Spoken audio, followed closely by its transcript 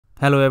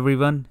Hello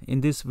everyone,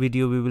 in this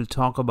video we will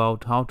talk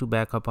about how to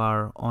back up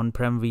our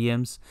on-prem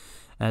VMs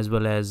as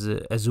well as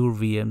Azure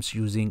VMs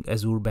using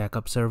Azure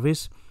Backup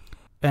Service,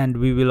 and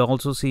we will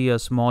also see a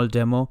small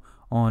demo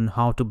on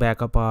how to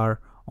back up our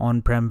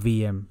on-prem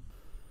VM.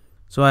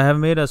 So I have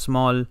made a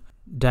small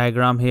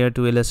diagram here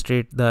to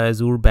illustrate the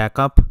Azure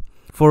Backup.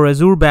 For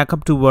Azure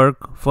Backup to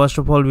work, first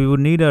of all we would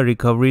need a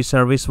recovery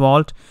service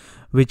vault,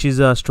 which is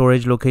a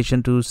storage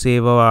location to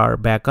save our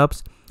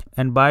backups.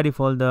 And by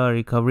default the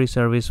recovery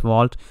service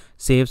vault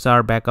saves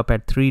our backup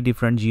at 3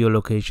 different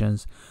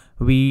geolocations.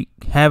 We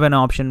have an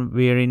option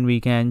wherein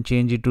we can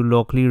change it to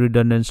locally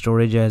redundant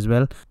storage as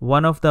well.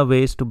 One of the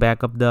ways to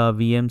back up the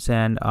VMs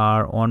and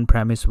our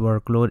on-premise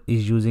workload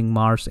is using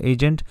Mars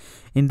agent.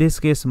 In this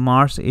case,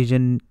 Mars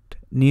agent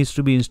needs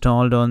to be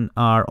installed on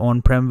our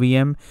on-prem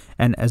VM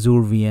and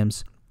Azure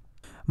VMs.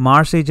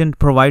 Mars agent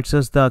provides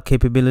us the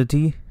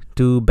capability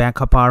to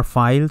back up our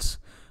files,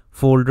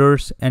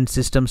 folders and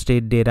system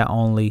state data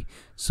only.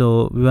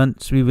 So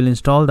once we will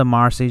install the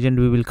Mars agent,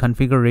 we will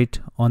configure it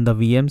on the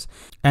VMs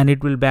and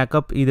it will back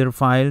up either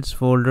files,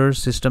 folders,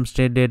 system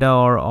state data,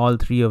 or all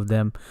 3 of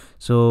them.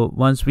 So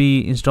once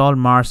we install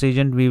Mars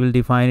agent, we will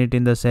define it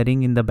in the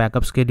setting in the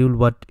backup schedule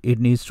what it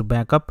needs to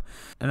back up.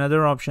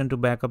 Another option to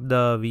back up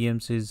the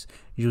VMs is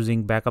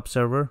using backup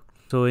server.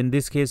 So in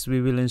this case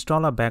we will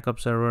install a backup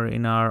server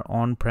in our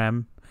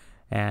on-prem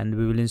and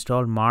we will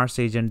install Mars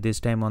agent this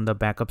time on the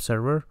backup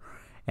server.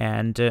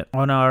 And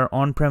on our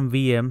on-prem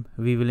VM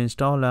we will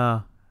install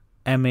a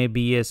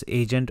MABS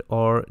agent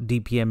or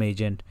DPM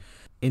agent.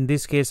 In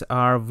this case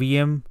our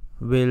VM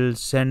will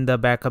send the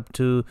backup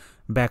to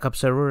backup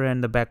server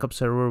and the backup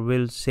server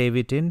will save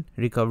it in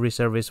recovery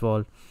service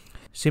vault.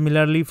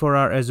 Similarly for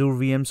our Azure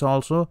VMs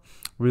also,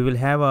 we will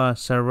have a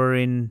server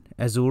in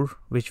Azure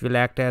which will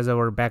act as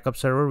our backup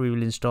server. We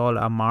will install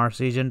a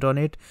Mars agent on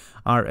it.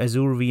 Our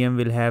Azure VM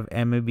will have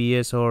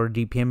MABS or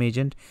DPM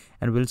agent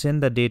and will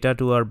send the data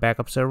to our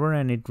backup server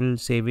and it will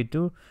save it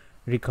to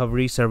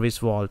recovery service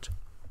vault.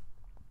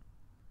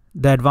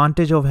 The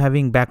advantage of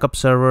having backup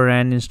server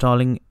and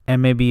installing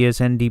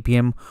MABS and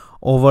DPM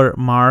over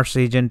Mars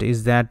agent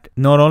is that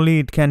not only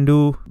it can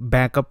do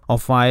backup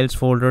of files,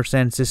 folders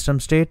and system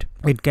state,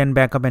 it can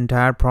backup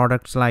entire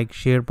products like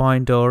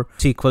SharePoint or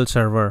SQL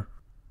Server.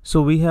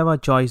 So we have a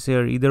choice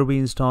here, either we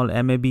install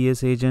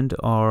MABS agent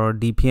or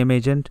DPM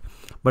agent,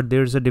 but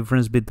there's a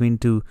difference between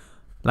two.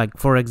 Like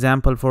for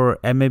example, for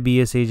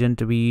MABS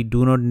agent we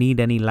do not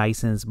need any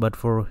license, but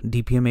for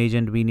DPM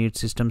agent we need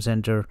System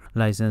Center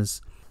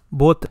license.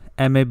 Both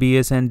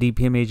MABS and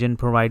DPM agent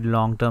provide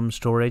long-term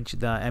storage.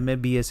 The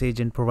MABS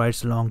agent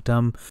provides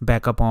long-term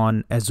backup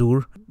on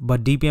Azure,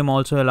 but DPM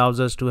also allows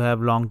us to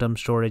have long-term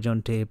storage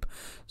on tape.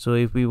 So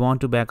if we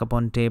want to back up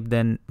on tape,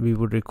 then we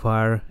would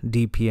require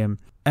DPM.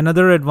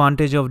 Another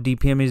advantage of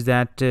DPM is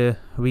that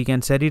we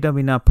can set it up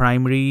in a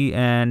primary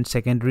and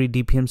secondary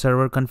DPM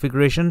server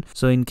configuration.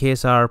 So in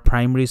case our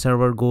primary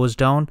server goes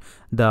down,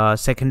 the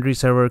secondary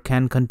server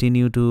can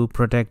continue to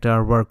protect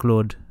our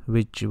workload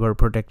which were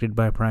protected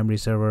by primary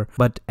server,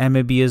 but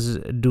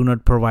MABS do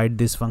not provide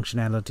this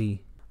functionality.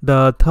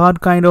 The third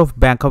kind of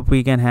backup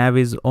we can have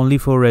is only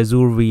for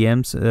Azure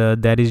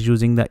VMs, that is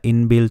using the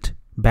inbuilt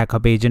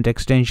backup agent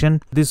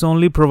extension. This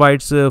only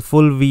provides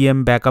full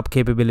VM backup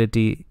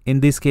capability. In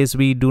this case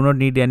we do not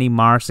need any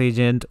Mars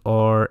agent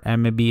or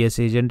MABS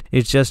agent.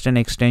 It's just an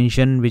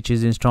extension which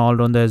is installed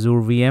on the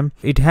Azure VM.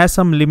 It has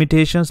some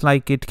limitations,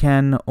 like it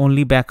can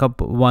only back up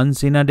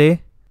once in a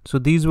day. So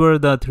these were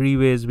the 3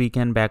 ways we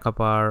can back up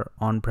our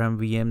on-prem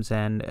VMs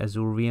and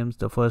Azure VMs.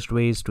 The first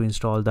way is to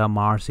install the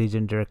Mars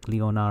agent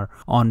directly on our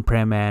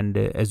on-prem and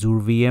Azure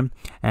VM,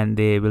 and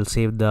they will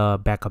save the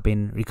backup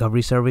in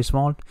recovery service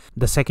vault.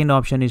 The second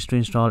option is to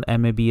install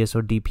MABS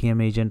or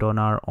DPM agent on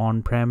our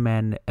on-prem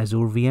and Azure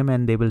VM,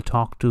 and they will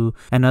talk to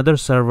another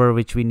server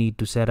which we need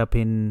to set up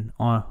in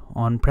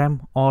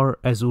on-prem or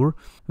Azure,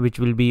 which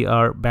will be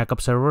our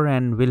backup server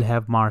and will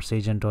have Mars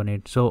agent on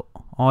it. So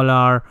all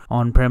our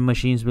on-prem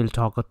machines will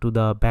talk to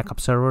the backup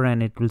server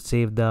and it will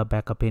save the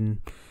backup in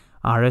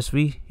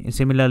RSV.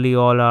 Similarly,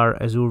 all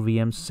our Azure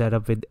VMs set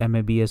up with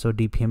MABS or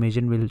DPM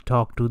agent will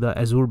talk to the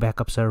Azure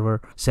backup server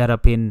set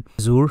up in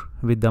Azure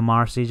with the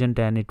Mars agent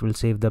and it will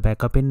save the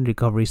backup in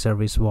recovery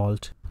service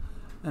vault.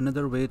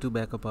 Another way to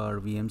back up our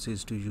VMs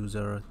is to use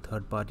our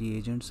third-party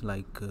agents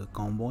like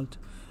Commvault.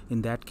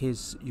 In that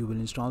case, you will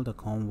install the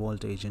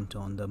Commvault agent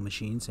on the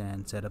machines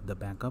and set up the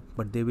backup,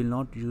 but they will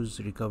not use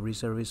recovery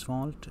service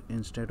vault.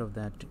 Instead of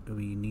that,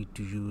 we need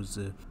to use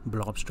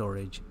blob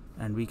storage,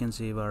 and we can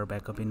save our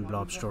backup in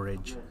blob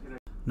storage.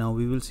 Now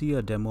we will see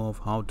a demo of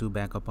how to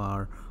back up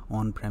our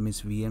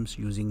on-premise VMs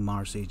using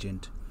Mars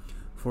agent.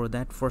 For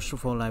that, first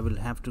of all, I will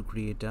have to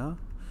create a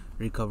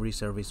recovery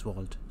service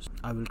vault.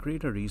 I will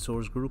create a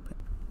resource group.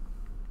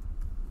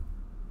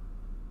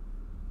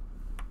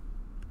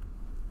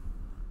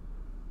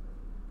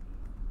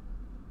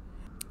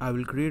 I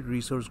will create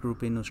resource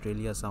group in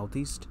Australia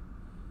Southeast,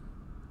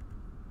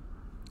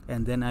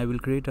 and then I will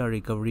create a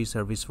recovery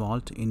service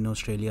vault in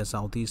Australia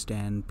Southeast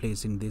and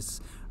place in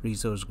this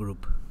resource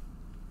group.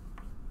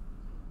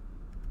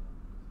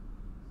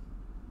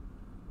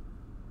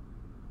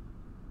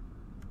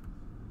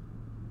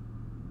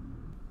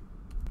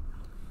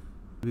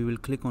 We will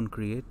click on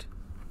create.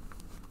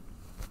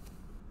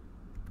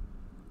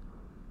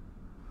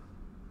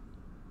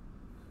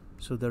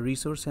 So the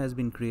resource has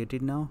been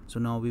created now. So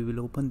now we will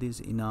open this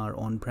in our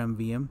on-prem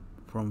VM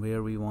from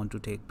where we want to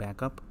take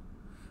backup.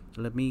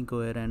 So let me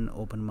go ahead and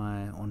open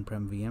my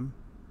on-prem VM.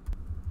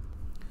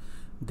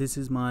 This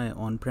is my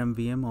on-prem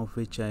VM of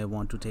which I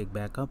want to take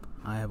backup.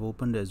 I have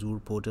opened Azure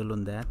portal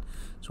on that.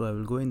 So I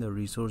will go in the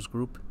resource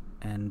group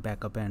and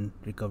backup and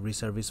recovery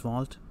service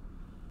vault.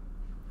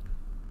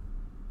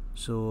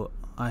 So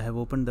I have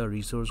opened the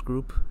resource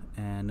group,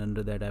 and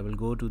under that I will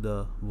go to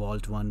the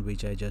vault one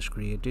which I just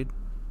created.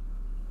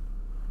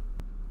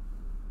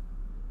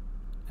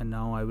 And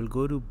now I will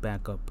go to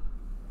backup.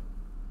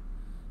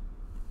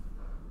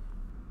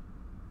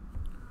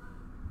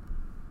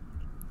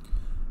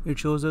 It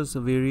shows us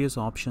various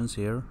options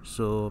here.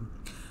 So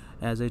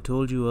as I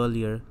told you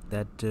earlier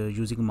that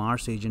using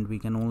Mars agent we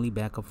can only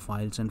backup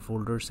files and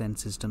folders and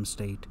system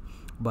state.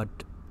 But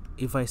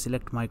if I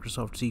select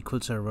Microsoft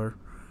SQL Server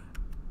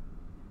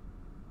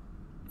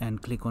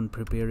and click on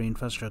prepare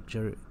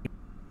infrastructure,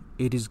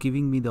 it is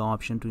giving me the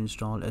option to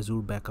install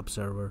Azure Backup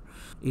Server.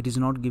 It is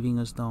not giving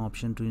us the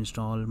option to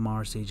install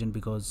Mars agent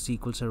because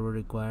SQL Server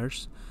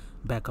requires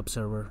backup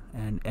server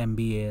and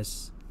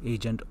MBAS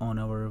agent on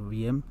our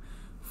VM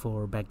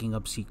for backing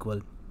up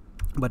SQL.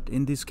 But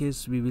in this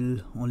case we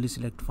will only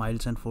select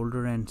files and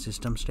folder and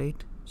system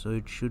state, so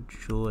it should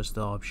show us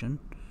the option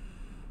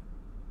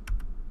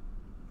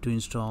to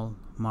install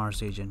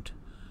Mars agent.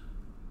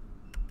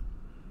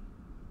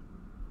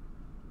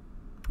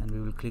 And we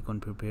will click on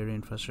prepare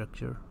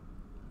infrastructure.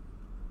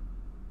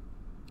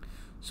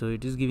 So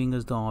it is giving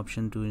us the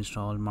option to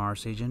install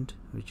Mars agent,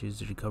 which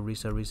is recovery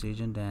service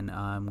agent, and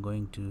I'm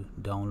going to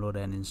download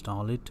and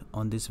install it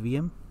on this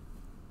VM.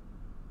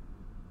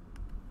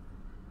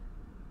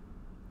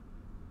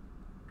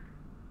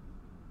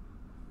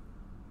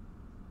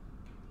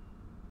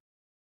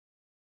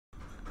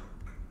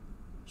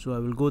 So I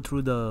will go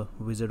through the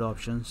wizard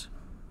options,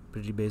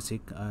 pretty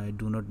basic. I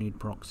do not need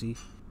proxy.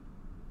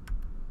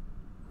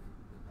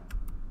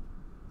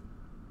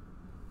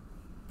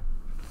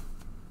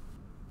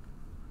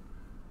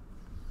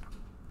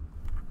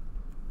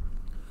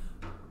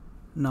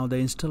 Now the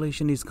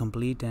installation is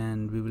complete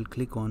and we will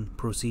click on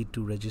proceed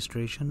to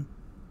registration.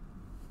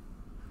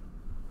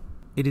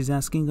 It is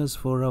asking us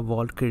for a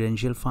vault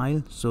credential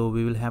file, so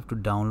we will have to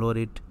download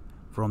it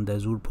from the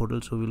Azure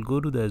portal. So we'll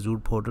go to the Azure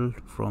portal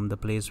from the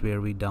place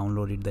where we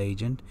downloaded the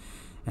agent,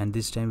 and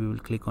this time we will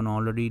click on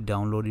already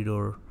downloaded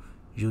or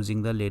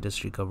using the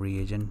latest recovery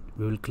agent.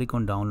 We will click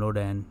on download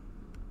and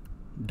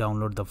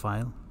download the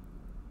file.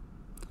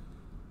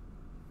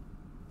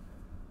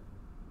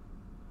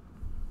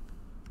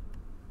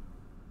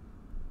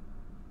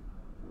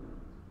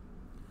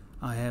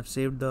 I have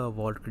saved the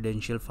vault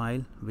credential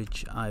file,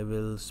 which I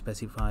will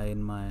specify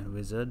in my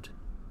wizard.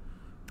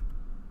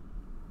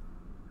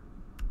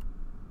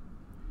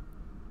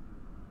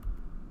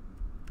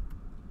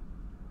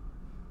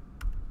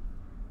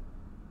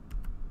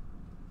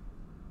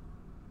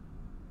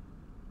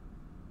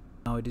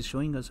 Now it is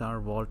showing us our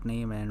vault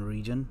name and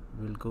region.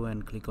 We'll go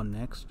and click on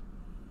next.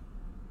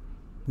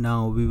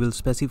 Now we will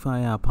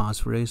specify our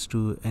passphrase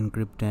to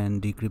encrypt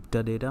and decrypt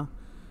the data.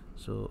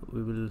 So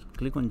we will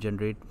click on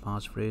generate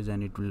passphrase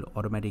and it will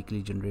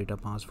automatically generate a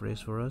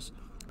passphrase for us,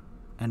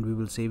 and we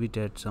will save it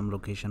at some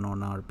location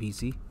on our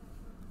PC.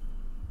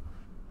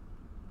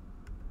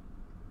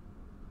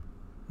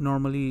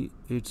 Normally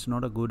it's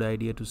not a good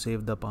idea to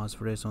save the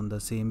passphrase on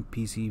the same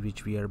PC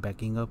which we are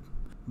backing up,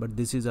 but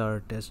this is our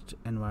test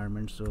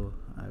environment, so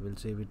I will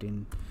save it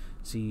in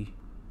C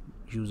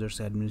users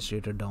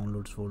administrator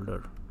downloads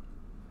folder.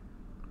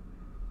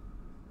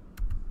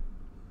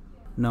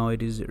 Now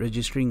it is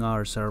registering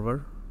our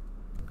server.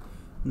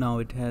 Now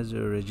it has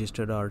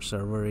registered our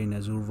server in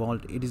Azure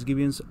Vault. It is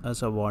giving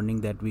us a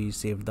warning that we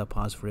saved the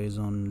passphrase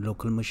on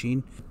local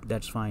machine.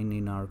 That's fine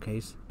in our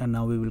case. And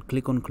now we will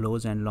click on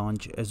close and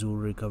launch Azure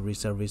Recovery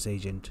Service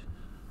Agent.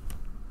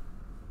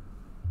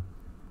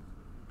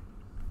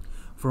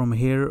 From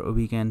here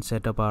we can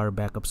set up our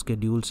backup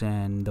schedules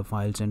and the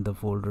files and the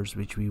folders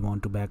which we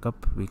want to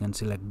backup. We can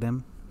select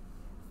them.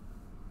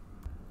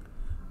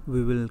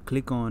 We will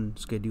click on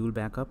schedule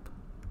backup.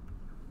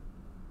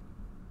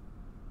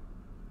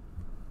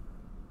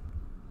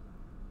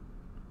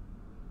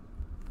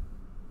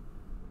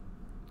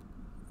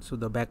 So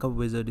the backup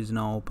wizard is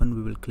now open.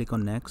 We will click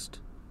on next.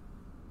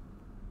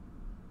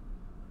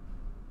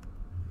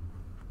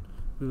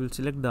 We will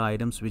select the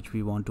items which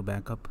we want to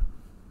backup.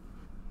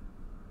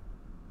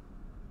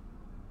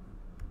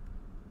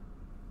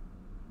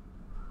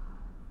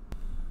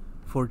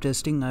 For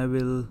testing, I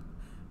will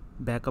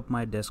backup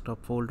my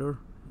desktop folder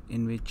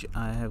in which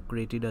I have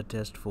created a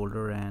test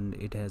folder and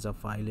it has a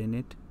file in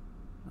it,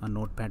 a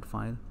notepad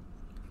file.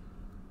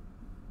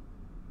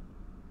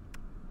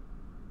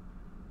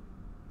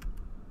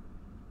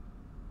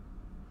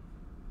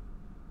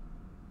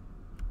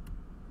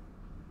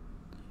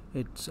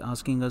 It's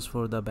asking us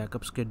for the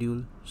backup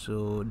schedule,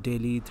 so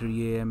daily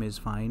 3 AM is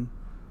fine.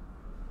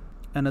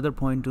 Another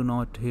point to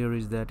note here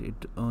is that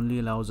it only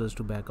allows us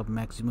to backup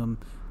maximum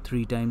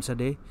 3 times a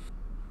day.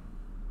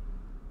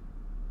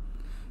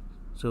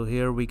 So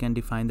here we can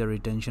define the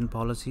retention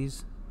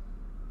policies.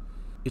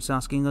 It's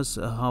asking us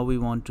how we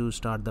want to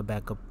start the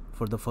backup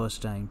for the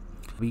first time.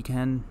 We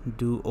can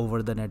do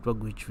over the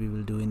network, which we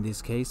will do in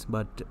this case,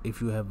 but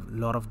if you have a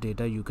lot of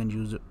data, you can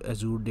use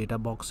Azure Data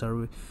Box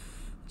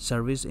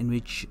service, in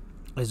which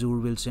Azure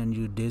will send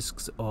you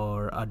disks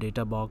or a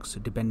data box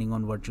depending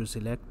on what you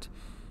select,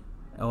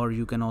 or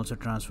you can also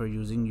transfer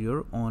using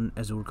your own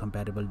Azure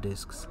compatible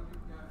disks.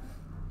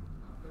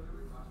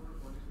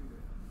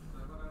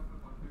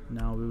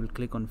 Now we will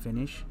click on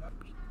finish,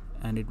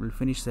 and it will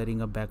finish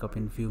setting up backup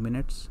in few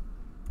minutes.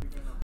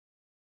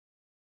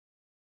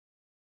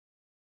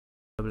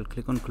 I will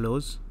click on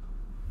close.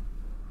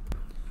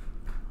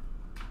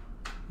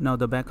 Now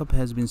the backup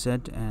has been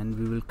set, and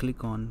we will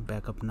click on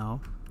backup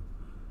now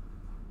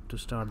to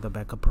start the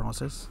backup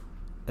process,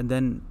 and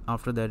then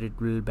after that it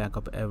will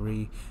backup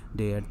every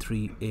day at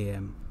 3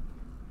 AM.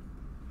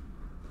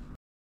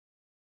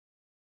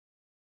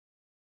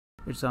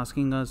 It's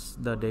asking us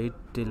the date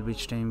till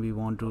which time we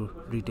want to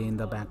retain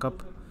the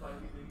backup.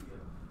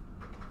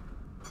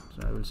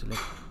 So I will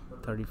select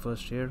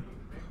 31st here.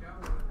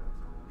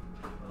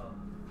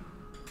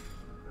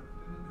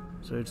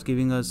 So it's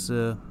giving us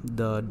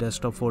the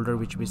desktop folder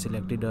which we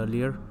selected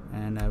earlier,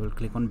 and I will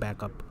click on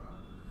backup.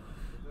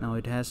 Now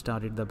it has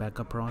started the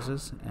backup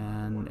process,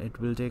 and it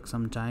will take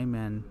some time,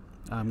 and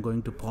I'm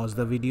going to pause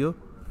the video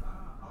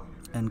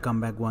and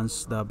come back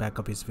once the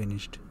backup is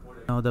finished.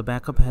 Now the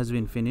backup has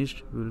been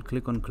finished. We will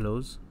click on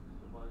close,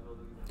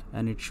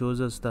 and it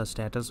shows us the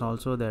status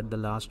also that the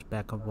last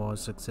backup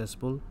was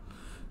successful.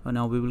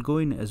 Now we will go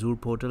in Azure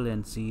portal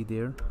and see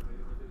there.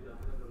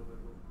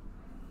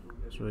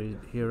 So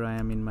here I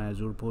am in my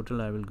Azure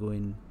portal. I will go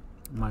in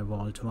my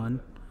Vault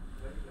 1.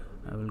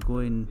 I will go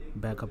in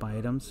backup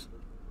items.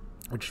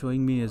 It's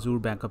showing me Azure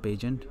Backup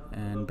Agent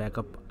and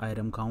backup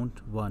item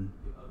count 1.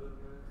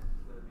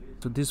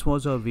 So this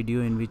was a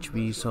video in which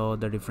we saw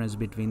the difference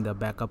between the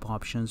backup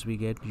options we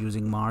get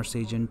using Mars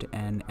agent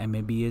and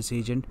MABS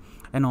agent,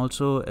 and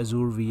also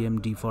Azure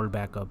VM default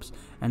backups,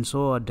 and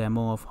saw a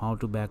demo of how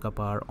to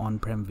backup our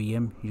on-prem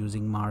VM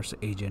using Mars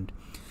agent.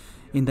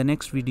 In the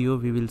next video,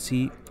 we will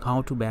see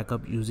how to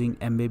backup using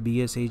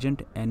MABS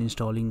agent and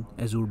installing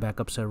Azure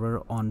Backup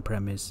Server on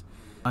premise.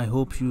 I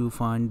hope you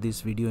find this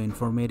video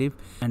informative,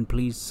 and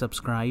please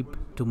subscribe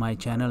to my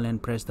channel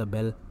and press the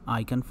bell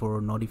icon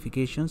for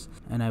notifications,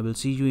 and I will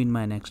see you in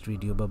my next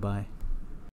video. Bye bye.